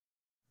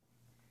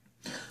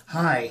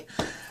Hi,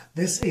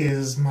 this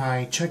is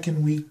my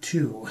check-in week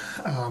 2.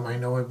 I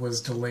know it was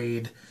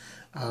delayed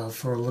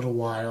for a little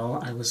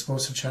while. I was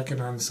supposed to check in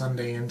on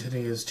Sunday and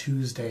today is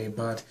Tuesday,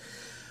 but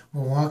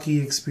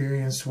Milwaukee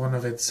experienced one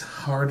of its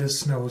hardest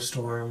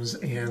snowstorms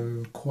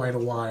in quite a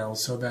while,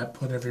 so that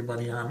put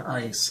everybody on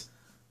ice.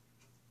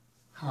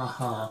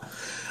 Haha,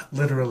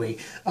 literally.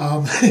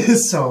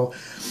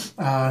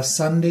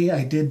 Sunday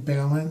I did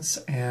balance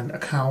and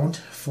account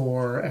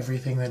for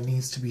everything that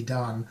needs to be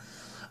done.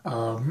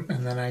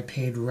 And then I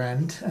paid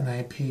rent and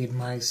I paid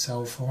my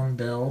cell phone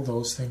bill.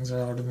 Those things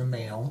are out in the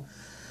mail.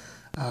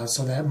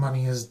 So that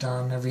money is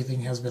done.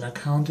 Everything has been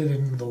accounted,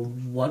 and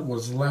what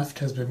was left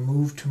has been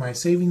moved to my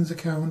savings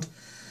account.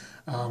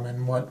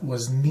 And what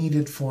was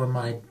needed for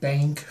my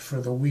bank for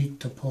the week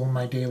to pull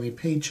my daily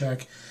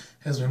paycheck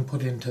has been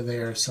put into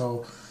there.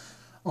 So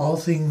all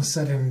things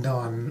said and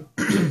done,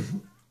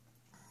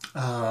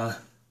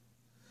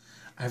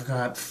 I've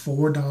got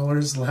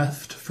 $4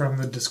 left from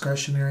the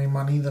discretionary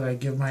money that I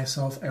give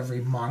myself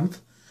every month.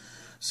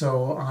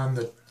 So on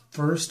the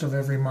first of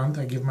every month,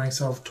 I give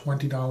myself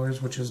 $20,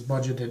 which is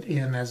budgeted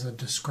in as a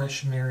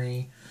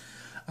discretionary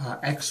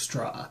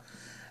extra.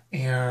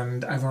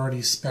 And I've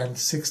already spent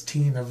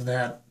 16 of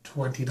that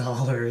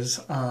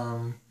 $20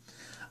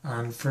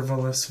 on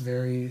frivolous,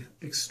 very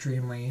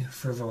extremely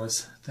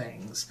frivolous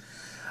things.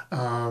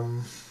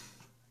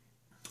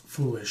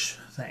 Foolish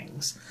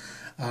things.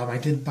 I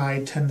did buy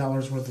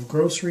 $10 worth of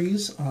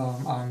groceries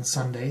on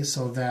Sunday,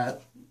 so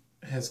that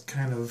has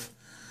kind of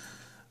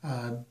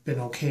been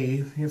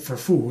okay for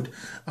food.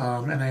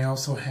 And I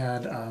also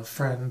had a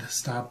friend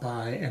stop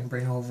by and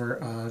bring over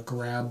a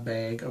grab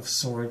bag of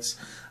sorts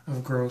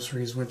of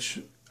groceries,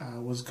 which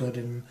was good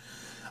and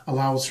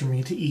allows for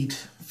me to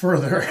eat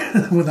further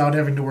without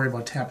having to worry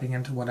about tapping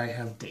into what I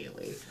have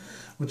daily,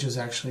 which is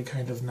actually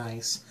kind of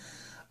nice.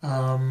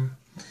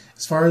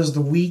 As far as the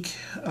week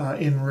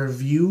in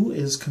review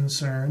is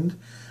concerned,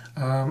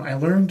 I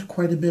learned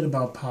quite a bit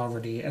about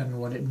poverty and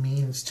what it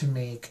means to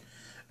make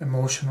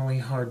emotionally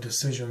hard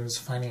decisions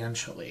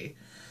financially.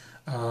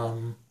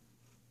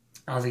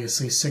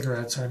 Obviously,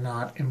 cigarettes are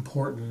not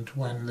important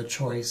when the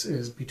choice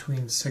is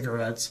between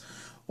cigarettes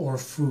or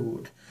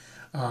food.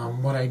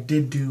 What I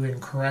did do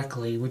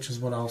incorrectly, which is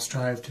what I'll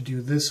strive to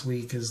do this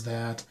week, is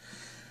that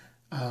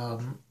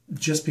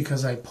just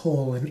because I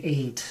pull an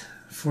 8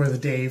 for the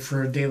day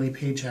for a daily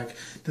paycheck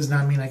does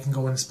not mean I can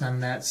go and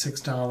spend that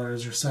 $6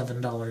 or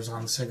 $7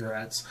 on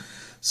cigarettes.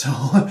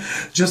 So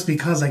just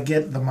because I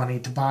get the money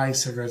to buy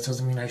cigarettes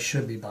doesn't mean I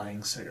should be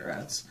buying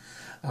cigarettes.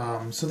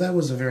 So that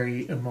was a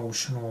very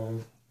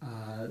emotional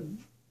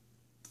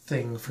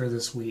thing for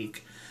this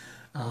week.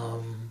 I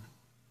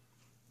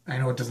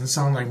know it doesn't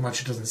sound like much,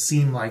 it doesn't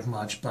seem like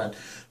much, but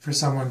for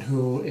someone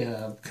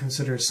who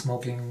considers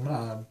smoking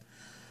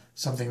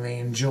something they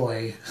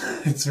enjoy,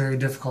 it's very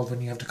difficult when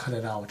you have to cut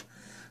it out.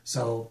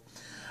 So,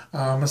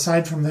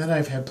 aside from that,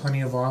 I've had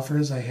plenty of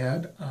offers. I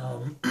had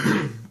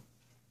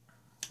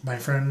my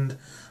friend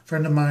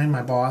of mine,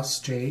 my boss,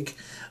 Jake,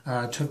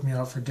 took me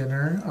out for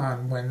dinner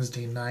on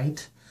Wednesday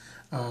night.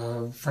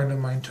 A friend of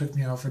mine took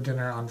me out for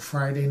dinner on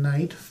Friday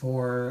night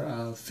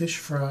for fish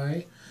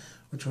fry,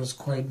 which was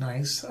quite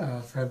nice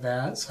for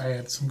that. So I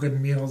had some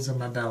good meals in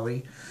my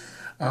belly.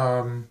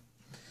 I've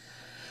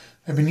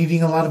been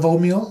eating a lot of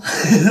oatmeal,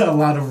 a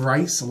lot of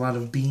rice, a lot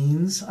of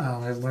beans.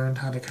 I've learned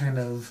how to kind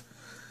of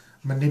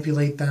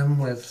manipulate them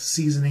with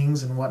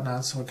seasonings and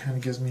whatnot, so it kind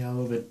of gives me a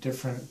little bit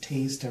different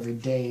taste every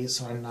day,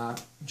 so I'm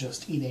not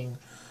just eating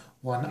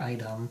one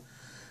item.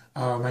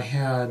 I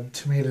had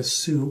tomato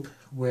soup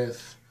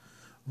with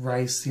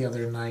rice the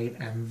other night,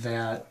 and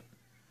that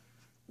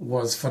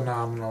was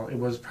phenomenal. It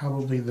was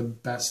probably the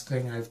best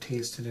thing I've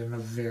tasted in a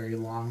very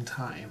long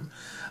time,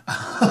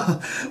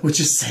 which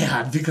is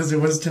sad because it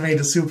was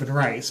tomato soup and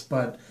rice,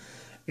 but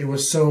it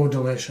was so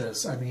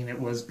delicious. I mean, it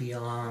was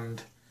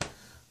beyond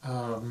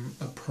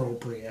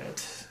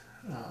appropriate,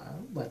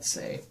 let's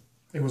say.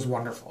 It was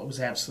wonderful. It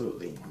was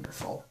absolutely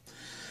wonderful.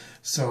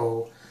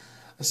 So,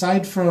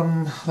 aside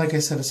from, like I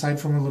said, aside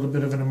from a little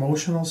bit of an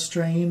emotional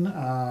strain,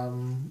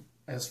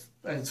 as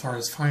far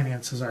as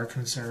finances are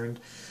concerned,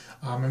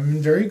 I'm in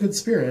very good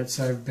spirits.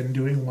 I've been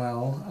doing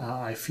well.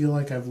 I feel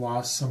like I've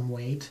lost some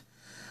weight.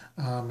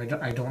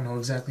 I don't know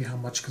exactly how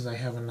much because I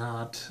have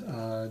not.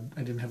 I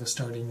didn't have a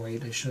starting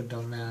weight. I should have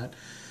done that.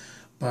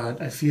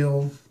 But I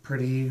feel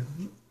pretty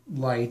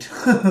light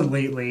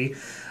lately.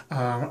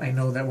 I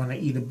know that when I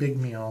eat a big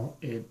meal,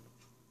 it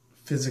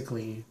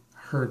physically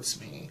hurts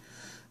me.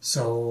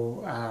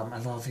 So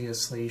I've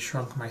obviously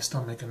shrunk my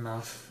stomach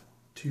enough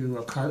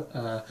to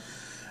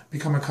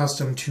become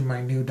accustomed to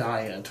my new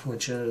diet,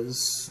 which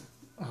is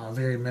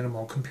very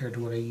minimal compared to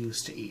what I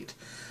used to eat.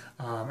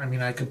 I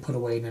mean, I could put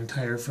away an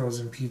entire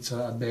frozen pizza,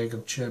 a bag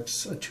of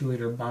chips, a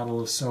 2-liter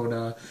bottle of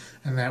soda,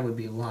 and that would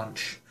be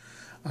lunch.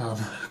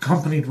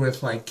 Accompanied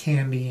with like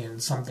candy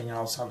and something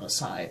else on the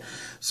side.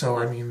 So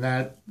I mean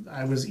that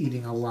I was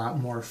eating a lot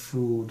more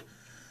food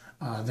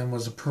than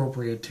was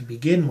appropriate to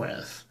begin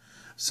with.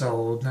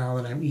 So now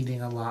that I'm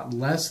eating a lot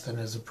less than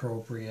is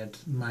appropriate,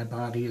 my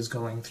body is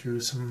going through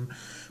some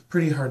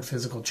pretty hard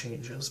physical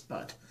changes,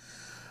 but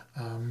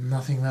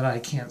nothing that I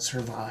can't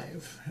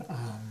survive.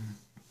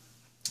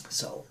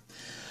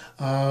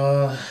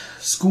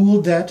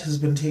 School debt has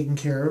been taken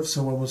care of,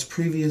 so what was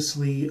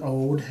previously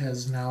owed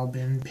has now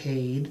been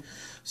paid,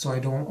 so I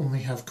don't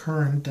only have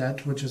current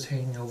debt, which is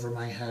hanging over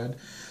my head.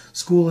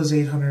 School is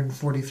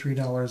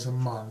 $843 a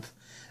month,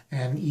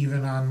 and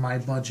even on my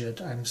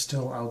budget, I'm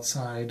still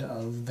outside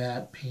of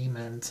that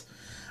payment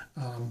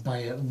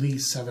by at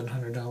least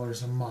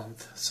 $700 a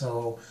month.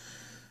 So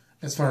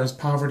as far as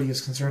poverty is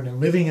concerned and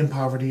living in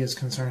poverty is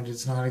concerned,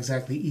 it's not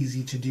exactly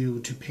easy to do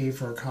to pay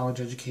for a college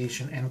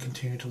education and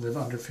continue to live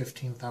under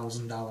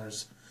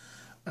 $15,000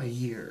 a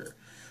year.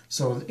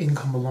 So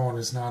income alone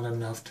is not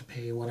enough to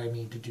pay what I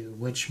need to do,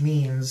 which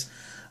means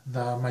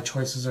my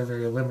choices are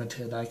very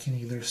limited. I can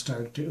either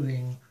start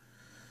doing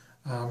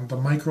the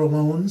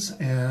microloans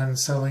and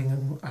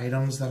selling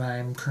items that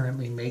I'm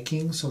currently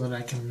making so that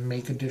I can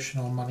make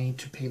additional money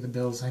to pay the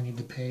bills I need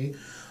to pay,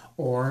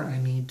 or I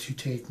need to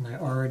take my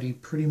already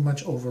pretty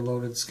much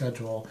overloaded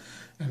schedule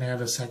and add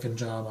a second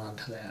job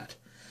onto that.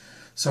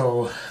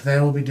 So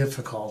that will be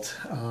difficult.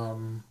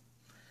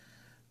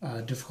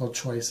 Difficult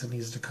choice that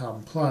needs to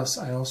come. Plus,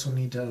 I also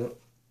need to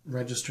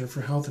register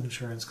for health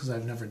insurance because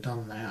I've never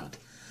done that.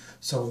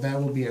 So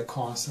that will be a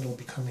cost that will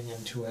be coming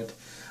into it.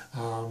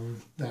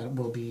 That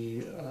will be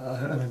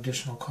an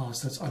additional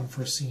cost that's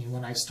unforeseen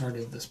when I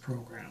started this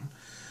program.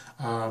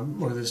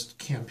 Or this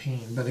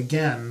campaign. But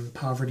again,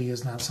 poverty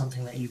is not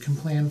something that you can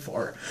plan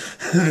for.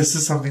 This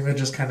is something that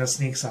just kind of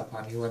sneaks up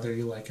on you, whether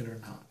you like it or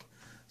not.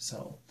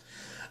 So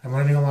I'm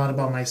learning a lot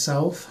about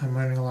myself. I'm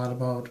learning a lot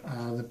about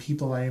the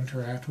people I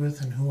interact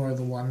with and who are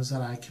the ones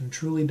that I can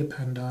truly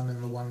depend on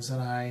and the ones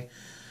that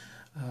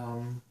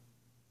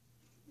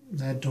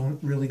that don't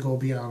really go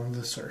beyond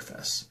the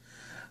surface.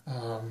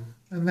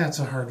 And that's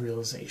a hard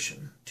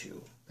realization,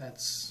 too.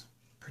 That's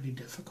pretty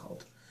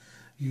difficult.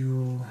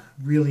 You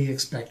really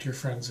expect your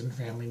friends and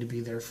family to be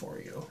there for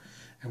you.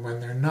 And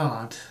when they're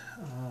not,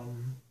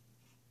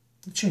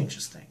 it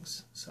changes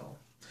things. So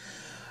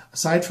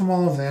aside from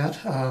all of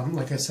that,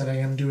 like I said, I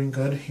am doing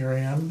good. Here I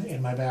am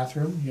in my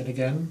bathroom yet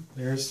again.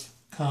 There's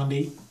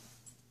Condi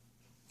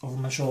over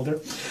my shoulder.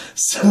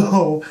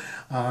 So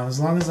as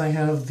long as I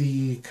have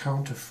the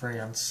Count of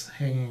France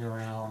hanging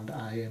around,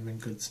 I am in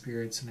good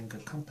spirits and in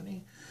good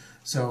company.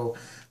 So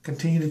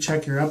continue to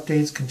check your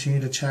updates, continue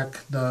to check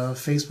the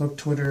Facebook,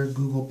 Twitter,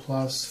 Google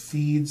Plus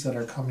feeds that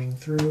are coming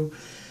through,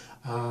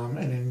 and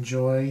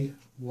enjoy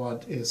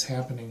what is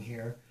happening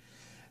here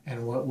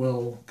and what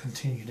will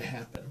continue to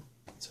happen.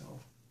 So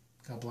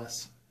God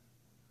bless.